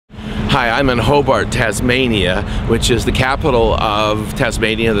Hi, I'm in Hobart, Tasmania, which is the capital of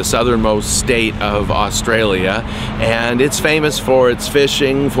Tasmania, the southernmost state of Australia. And it's famous for its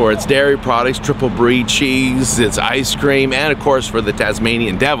fishing, for its dairy products, triple brie cheese, its ice cream, and of course for the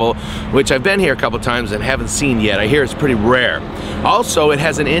Tasmanian devil, which I've been here a couple times and haven't seen yet. I hear it's pretty rare. Also, it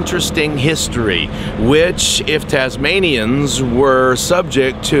has an interesting history, which if Tasmanians were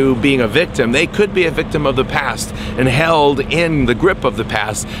subject to being a victim, they could be a victim of the past and held in the grip of the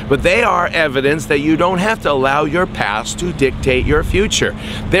past, but they are evidence that you don't have to allow your past to dictate your future.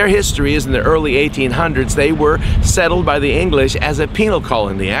 Their history is in the early 1800s. They were settled by the English as a penal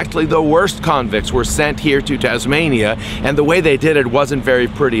colony. Actually, the worst convicts were sent here to Tasmania, and the way they did it wasn't very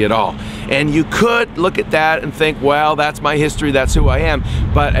pretty at all. And you could look at that and think, well, that's my history, that's who I am.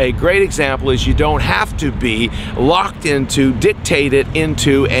 But a great example is you don't have to be locked into, dictated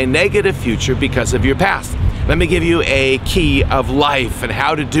into a negative future because of your past. Let me give you a key of life and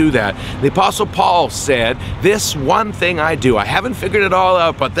how to do that. The Apostle Paul said, this one thing I do. I haven't figured it all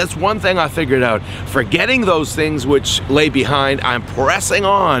out, but that's one thing I figured out. Forgetting those things which lay behind, I'm pressing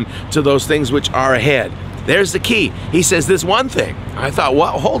on to those things which are ahead. There's the key. He says this one thing. I thought,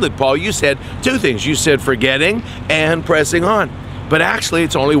 well, hold it, Paul. You said two things. You said forgetting and pressing on. But actually,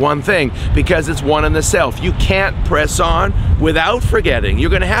 it's only one thing because it's one in the self. You can't press on without forgetting. You're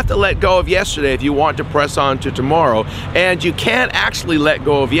going to have to let go of yesterday if you want to press on to tomorrow. And you can't actually let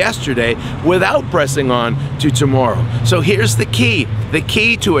go of yesterday without pressing on to tomorrow. So here's the key. The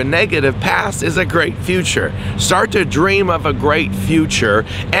key to a negative past is a great future. Start to dream of a great future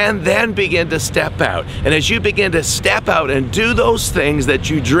and then begin to step out. And as you begin to step out and do those things that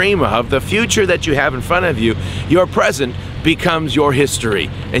you dream of, the future that you have in front of you, your present becomes your history,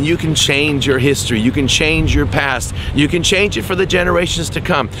 and you can change your history. You can change your past. You can change it for the generations to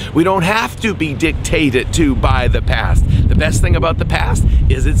come. We don't have to be dictated to by the past. The best thing about the past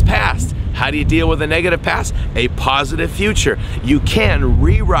is it's past. How do you deal with a negative past? A positive future. You can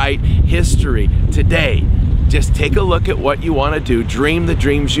rewrite history today. Just take a look at what you want to do. Dream the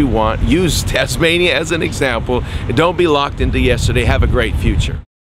dreams you want. Use Tasmania as an example. Don't be locked into yesterday. Have a great future.